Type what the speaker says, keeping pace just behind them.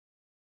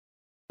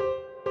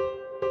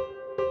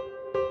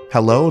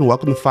Hello and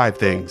welcome to Five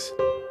Things.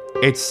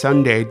 It's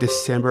Sunday,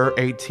 December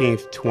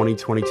 18th,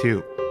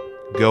 2022.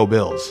 Go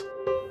Bills.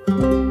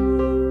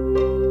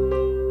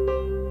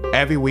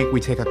 Every week we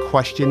take a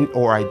question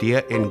or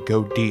idea and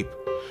go deep.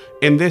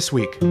 And this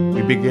week,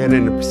 we begin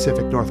in the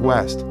Pacific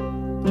Northwest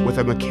with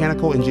a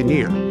mechanical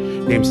engineer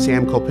named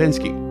Sam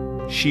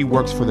Kolpinski. She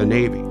works for the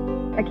Navy.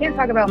 I can't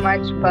talk about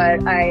much,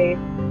 but I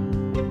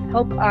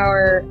help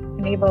our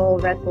naval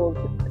vessels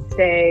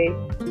stay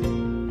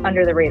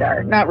under the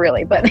radar. Not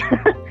really, but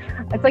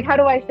it's like, how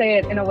do I say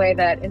it in a way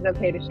that is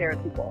okay to share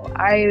with people?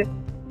 I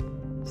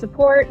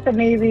support the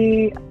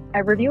Navy. I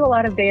review a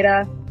lot of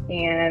data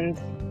and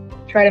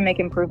try to make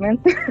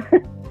improvements.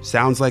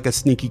 Sounds like a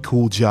sneaky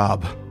cool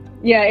job.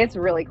 Yeah, it's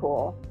really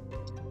cool.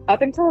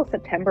 Up until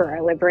September, I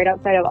lived right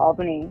outside of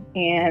Albany,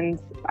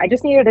 and I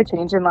just needed a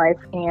change in life.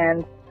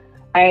 And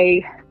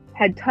I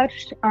had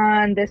touched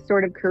on this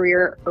sort of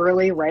career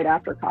early, right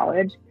after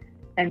college.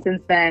 And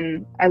since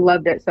then, I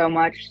loved it so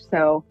much.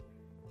 So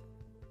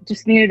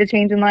just needed a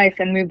change in life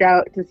and moved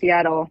out to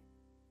Seattle.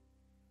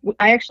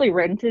 I actually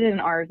rented an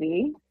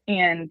RV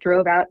and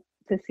drove out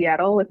to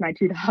Seattle with my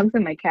two dogs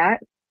and my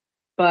cat.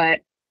 But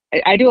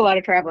I do a lot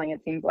of traveling,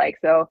 it seems like.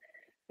 So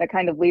that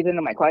kind of leads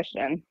into my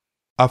question.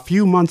 A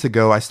few months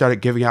ago, I started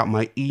giving out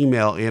my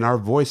email in our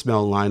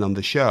voicemail line on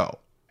the show,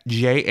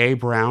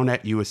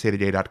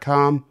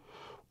 jabrown@usatoday.com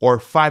or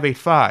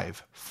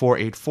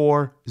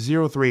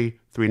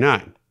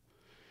 585-484-0339.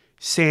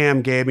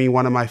 Sam gave me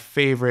one of my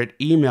favorite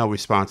email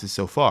responses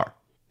so far.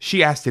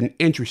 She asked an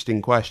interesting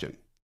question.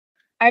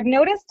 I've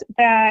noticed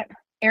that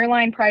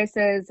airline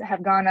prices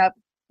have gone up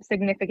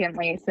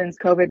significantly since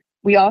COVID.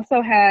 We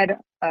also had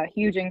a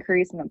huge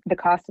increase in the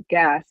cost of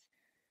gas.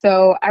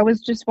 So I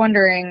was just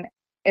wondering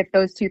if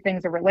those two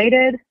things are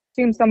related. I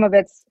assume some of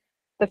it's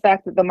the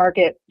fact that the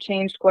market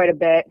changed quite a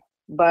bit.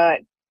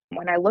 But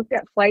when I looked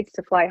at flights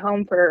to fly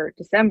home for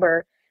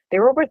December, they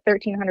were over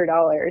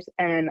 $1,300.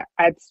 And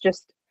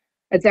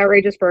it's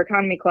outrageous for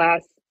economy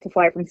class to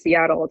fly from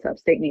Seattle to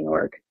upstate New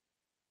York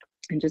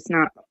and just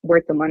not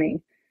worth the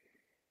money.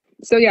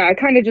 So yeah, I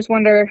kind of just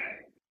wonder,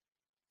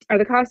 are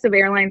the cost of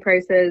airline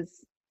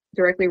prices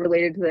directly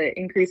related to the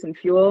increase in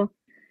fuel?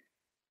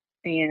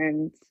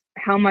 And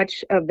how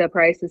much of the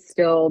price is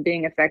still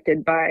being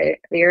affected by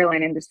the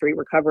airline industry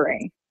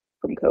recovering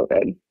from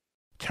COVID?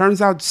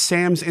 Turns out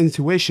Sam's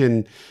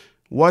intuition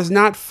was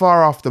not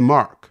far off the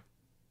mark.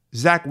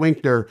 Zach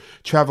Winkner,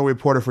 travel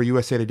reporter for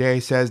USA Today,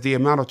 says the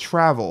amount of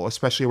travel,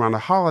 especially around the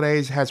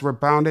holidays, has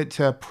rebounded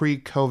to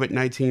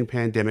pre-COVID-19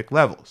 pandemic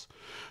levels.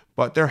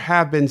 But there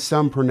have been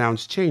some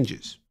pronounced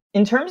changes.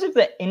 In terms of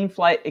the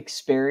in-flight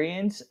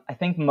experience, I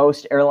think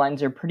most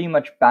airlines are pretty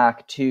much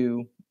back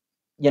to,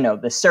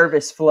 the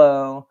service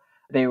flow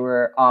they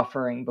were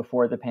offering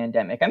before the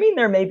pandemic. I mean,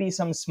 there may be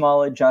some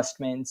small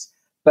adjustments,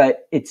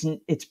 but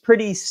it's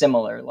pretty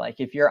similar. Like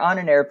if you're on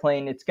an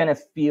airplane, it's going to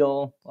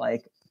feel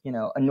like,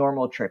 a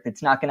normal trip.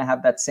 It's not going to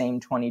have that same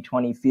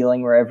 2020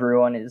 feeling where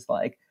everyone is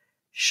like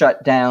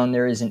shut down.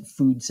 There isn't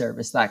food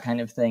service, that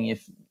kind of thing.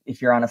 If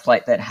you're on a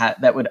flight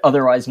that would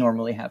otherwise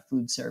normally have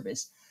food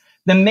service.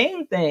 The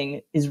main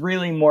thing is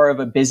really more of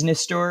a business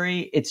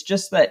story. It's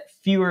just that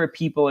fewer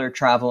people are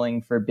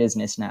traveling for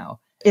business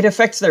now. It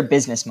affects their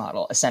business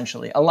model,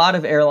 essentially. A lot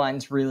of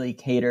airlines really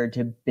cater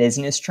to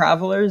business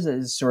travelers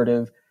as sort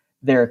of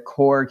their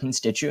core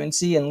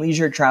constituency, and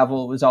leisure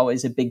travel was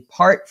always a big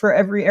part for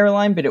every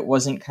airline, but it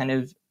wasn't kind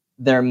of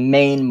their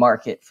main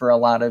market for a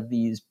lot of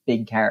these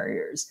big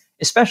carriers,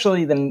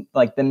 especially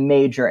the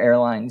major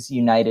airlines,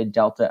 United,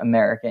 Delta,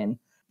 American.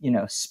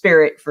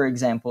 Spirit, for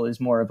example,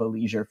 is more of a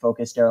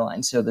leisure-focused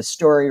airline. So the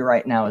story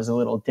right now is a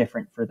little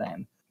different for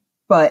them.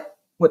 But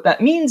what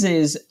that means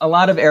is a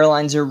lot of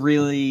airlines are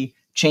really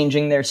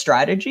changing their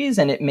strategies,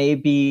 and it may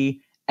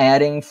be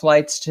adding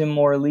flights to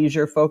more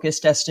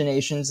leisure-focused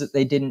destinations that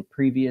they didn't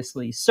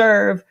previously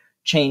serve,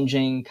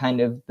 changing kind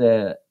of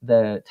the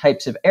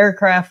types of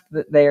aircraft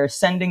that they are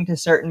sending to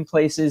certain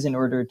places in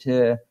order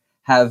to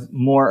have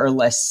more or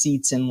less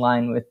seats in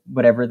line with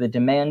whatever the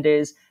demand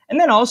is. And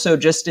then also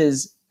just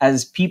as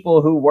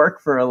people who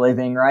work for a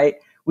living, right,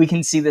 we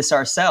can see this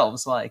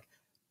ourselves. Like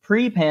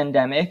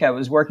pre-pandemic, I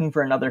was working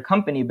for another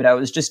company, but I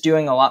was just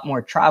doing a lot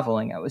more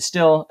traveling. I was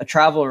still a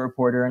travel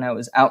reporter and I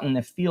was out in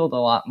the field a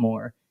lot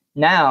more.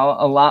 Now,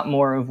 a lot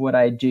more of what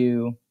I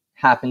do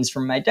happens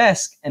from my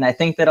desk. And I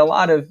think that a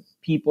lot of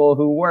people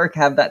who work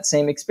have that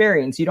same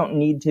experience. You don't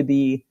need to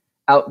be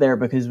out there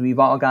because we've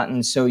all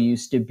gotten so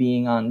used to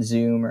being on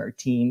Zoom or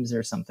Teams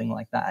or something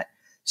like that.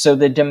 So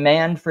the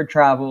demand for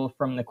travel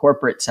from the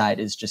corporate side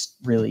is just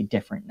really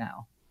different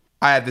now.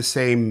 I had the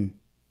same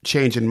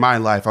change in my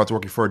life. I was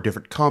working for a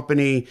different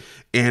company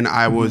and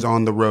I was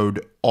on the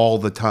road all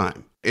the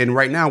time. And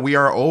right now we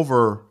are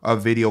over a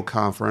video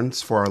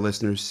conference for our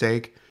listeners'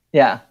 sake.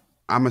 Yeah.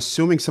 I'm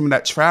assuming some of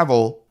that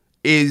travel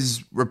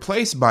is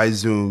replaced by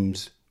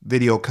Zooms,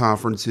 video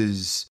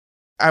conferences.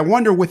 I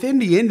wonder within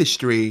the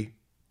industry,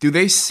 do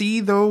they see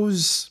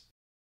those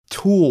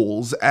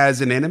tools as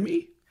an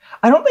enemy?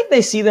 I don't think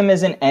they see them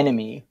as an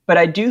enemy, but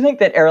I do think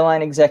that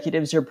airline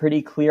executives are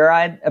pretty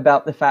clear-eyed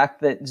about the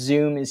fact that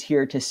Zoom is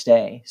here to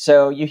stay.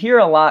 So you hear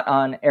a lot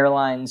on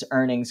airlines'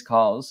 earnings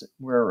calls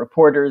where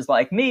reporters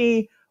like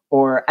me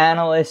or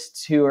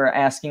analysts who are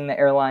asking the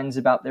airlines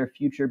about their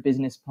future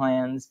business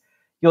plans,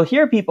 you'll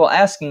hear people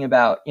asking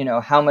about,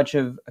 how much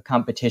of a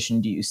competition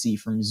do you see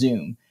from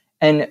Zoom?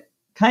 And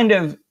kind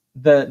of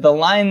the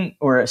line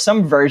or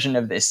some version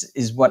of this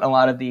is what a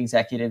lot of the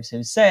executives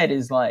have said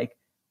is like,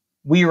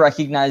 we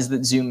recognize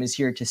that Zoom is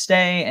here to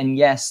stay. And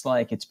yes,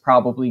 like it's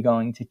probably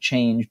going to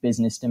change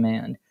business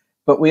demand.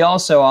 But we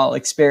also all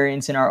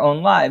experience in our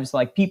own lives,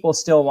 like people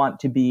still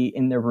want to be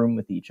in the room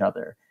with each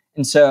other.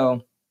 And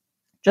so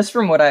just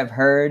from what I've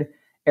heard,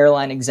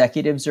 airline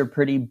executives are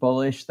pretty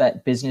bullish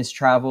that business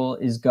travel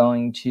is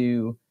going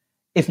to,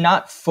 if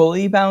not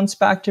fully bounce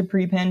back to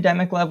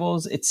pre-pandemic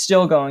levels, it's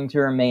still going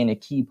to remain a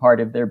key part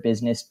of their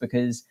business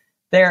because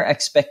their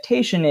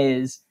expectation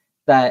is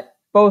that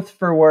both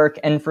for work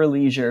and for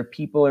leisure,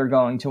 people are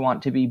going to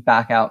want to be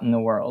back out in the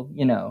world.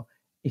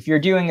 If you're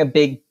doing a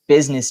big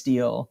business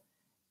deal,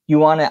 you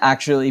want to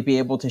actually be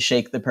able to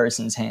shake the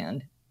person's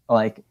hand,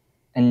 and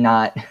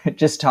not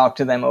just talk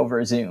to them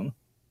over Zoom.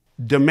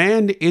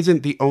 Demand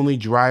isn't the only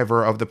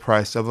driver of the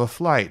price of a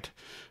flight.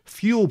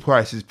 Fuel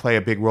prices play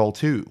a big role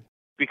too.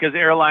 Because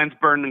airlines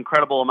burn an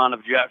incredible amount of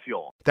jet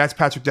fuel. That's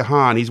Patrick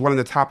DeHaan. He's one of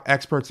the top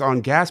experts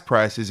on gas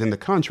prices in the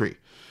country.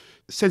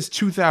 Since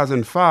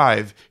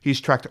 2005,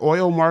 he's tracked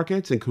oil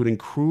markets, including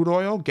crude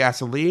oil,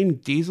 gasoline,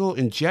 diesel,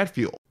 and jet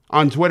fuel.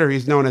 On Twitter,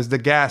 he's known as the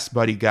Gas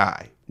Buddy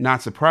guy.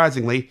 Not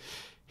surprisingly,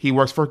 he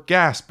works for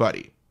Gas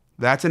Buddy.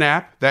 That's an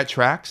app that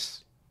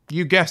tracks,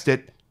 you guessed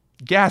it,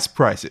 gas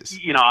prices.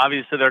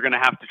 Obviously they're going to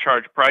have to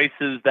charge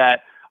prices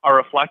that are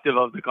reflective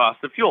of the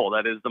cost of fuel.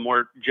 That is, the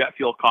more jet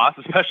fuel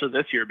costs, especially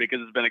this year, because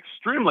it's been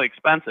extremely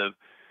expensive,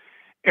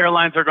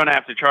 airlines are going to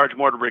have to charge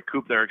more to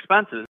recoup their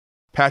expenses.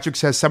 Patrick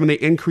says some of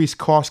the increased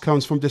cost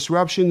comes from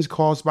disruptions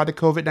caused by the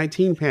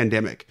COVID-19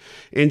 pandemic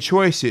and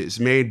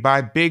choices made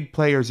by big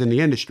players in the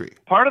industry.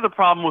 Part of the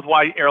problem with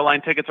why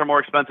airline tickets are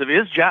more expensive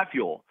is jet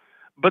fuel.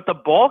 But the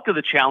bulk of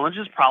the challenge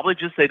is probably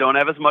just they don't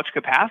have as much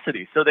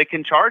capacity, so they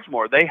can charge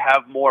more. They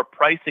have more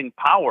pricing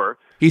power.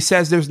 He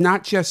says there's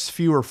not just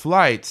fewer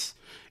flights.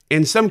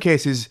 In some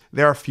cases,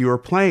 there are fewer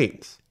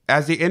planes,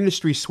 as the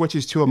industry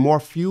switches to a more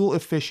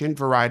fuel-efficient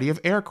variety of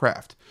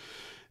aircraft.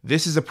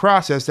 This is a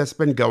process that's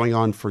been going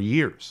on for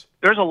years.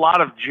 There's a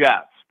lot of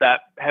jets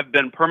that have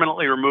been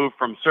permanently removed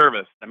from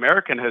service.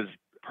 American has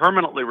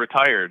permanently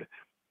retired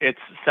its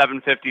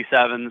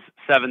 757s,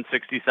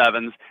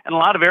 767s, and a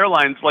lot of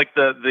airlines like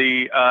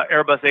the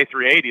Airbus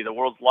A380, the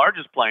world's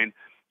largest plane,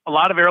 a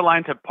lot of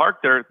airlines have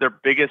parked their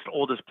biggest,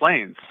 oldest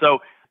planes. So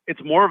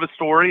it's more of a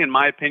story, in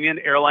my opinion.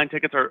 Airline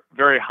tickets are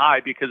very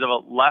high because of a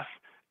less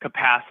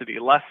capacity,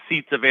 less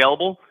seats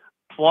available,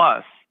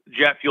 plus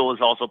jet fuel is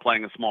also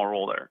playing a small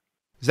role there.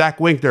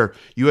 Zach Winkler,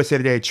 USA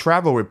Today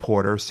travel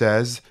reporter,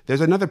 says there's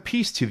another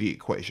piece to the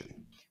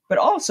equation. But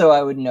also,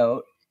 I would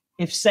note,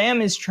 if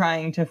Sam is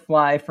trying to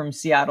fly from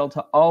Seattle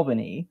to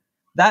Albany,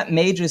 that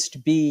may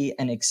just be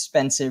an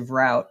expensive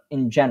route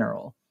in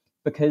general,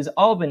 because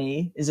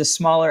Albany is a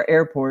smaller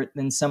airport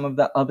than some of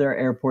the other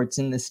airports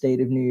in the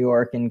state of New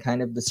York and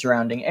kind of the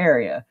surrounding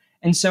area.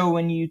 And so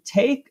when you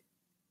take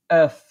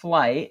a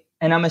flight,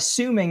 and I'm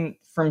assuming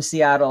from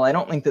Seattle, I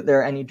don't think that there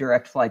are any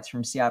direct flights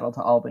from Seattle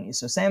to Albany.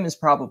 So Sam is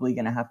probably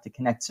going to have to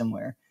connect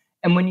somewhere.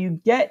 And when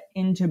you get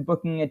into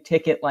booking a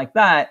ticket like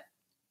that,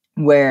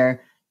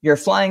 where you're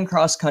flying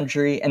cross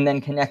country and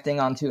then connecting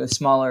onto a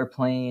smaller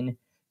plane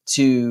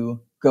to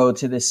go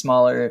to this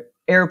smaller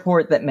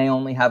airport that may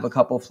only have a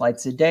couple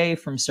flights a day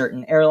from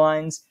certain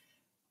airlines,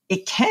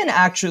 it can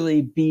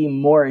actually be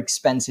more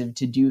expensive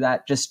to do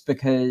that just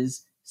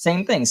because,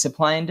 same thing,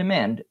 supply and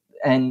demand.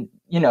 And,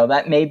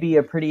 that may be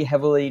a pretty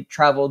heavily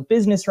traveled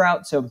business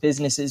route. So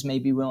businesses may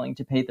be willing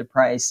to pay the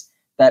price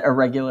that a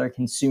regular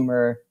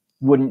consumer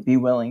wouldn't be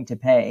willing to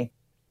pay.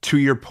 To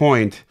your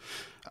point,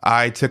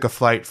 I took a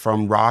flight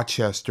from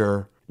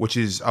Rochester, which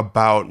is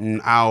about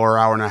an hour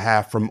and a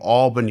half from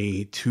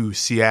Albany to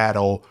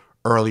Seattle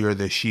earlier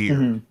this year.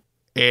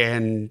 Mm-hmm.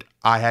 And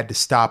I had to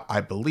stop,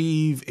 I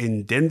believe,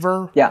 in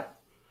Denver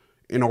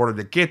in order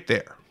to get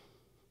there.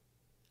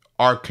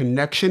 Are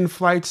connection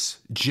flights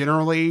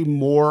generally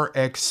more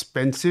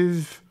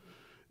expensive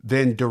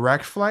than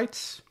direct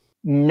flights?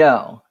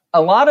 No.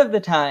 A lot of the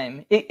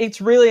time, it's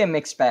really a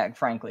mixed bag,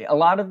 frankly. A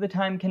lot of the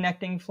time,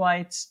 connecting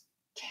flights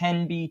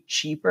can be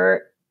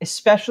cheaper,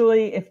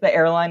 especially if the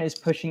airline is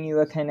pushing you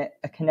a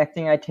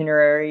connecting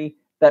itinerary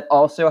that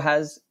also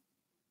has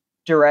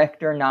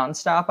direct or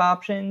nonstop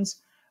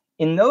options.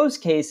 In those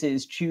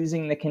cases,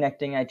 choosing the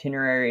connecting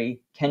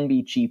itinerary can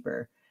be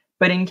cheaper.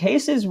 But in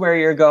cases where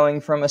you're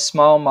going from a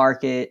small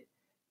market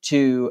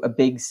to a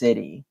big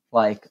city,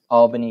 like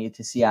Albany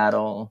to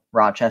Seattle,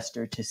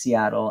 Rochester to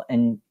Seattle,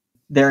 and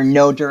there are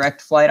no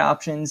direct flight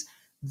options,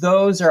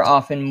 those are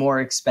often more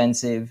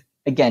expensive,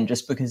 again,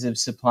 just because of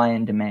supply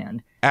and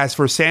demand. As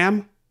for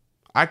Sam,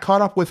 I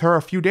caught up with her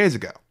a few days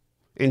ago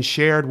and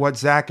shared what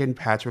Zach and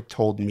Patrick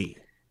told me.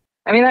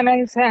 I mean, that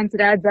makes sense.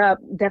 It adds up.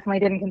 Definitely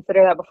didn't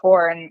consider that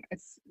before. And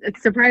it's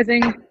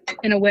surprising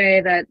in a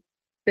way that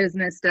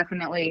business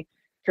definitely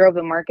drove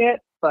the market,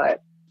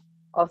 but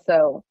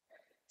also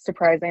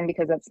surprising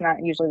because that's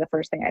not usually the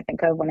first thing I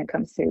think of when it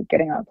comes to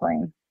getting on a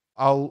plane.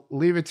 I'll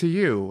leave it to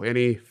you.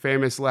 Any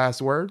famous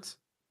last words?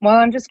 Well,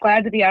 I'm just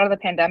glad to be out of the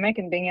pandemic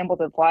and being able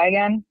to fly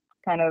again,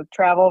 kind of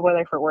travel,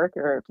 whether for work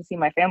or to see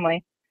my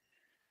family.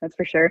 That's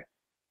for sure.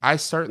 I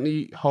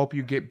certainly hope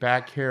you get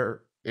back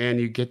here and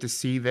you get to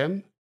see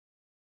them.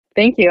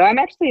 Thank you. I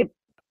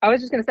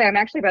was just going to say, I'm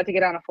actually about to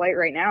get on a flight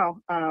right now.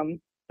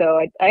 So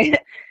I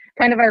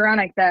kind of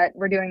ironic that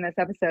we're doing this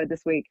episode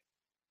this week.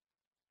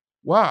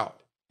 Wow.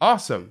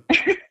 Awesome.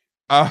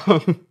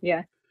 um,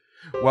 Yeah.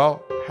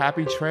 well,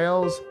 happy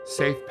trails,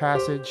 safe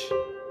passage.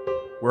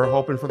 We're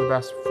hoping for the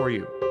best for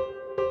you.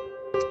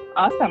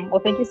 Awesome. Well,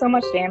 thank you so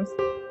much, James.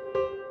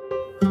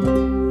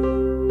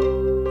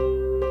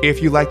 If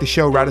you like the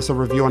show, write us a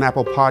review on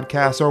Apple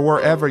Podcasts or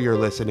wherever you're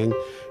listening.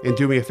 And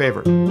do me a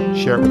favor,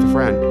 share it with a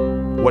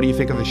friend. What do you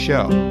think of the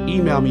show?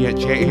 Email me at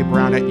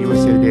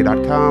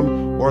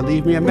jabrown@usatoday.com or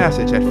leave me a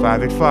message at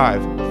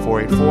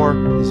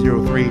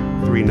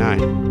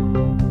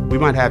 585-484-0339. We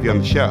might have you on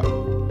the show.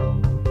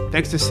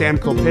 Thanks to Sam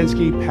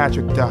Kolpinski,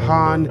 Patrick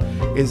DeHaan,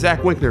 and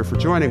Zach Winkler for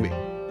joining me.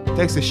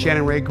 Thanks to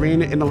Shannon Ray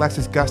Green and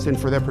Alexis Gustin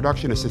for their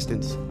production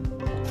assistance.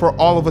 For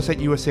all of us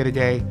at USA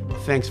Today,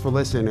 thanks for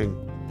listening.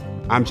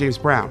 I'm James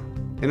Brown,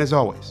 and as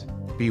always,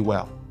 be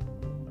well.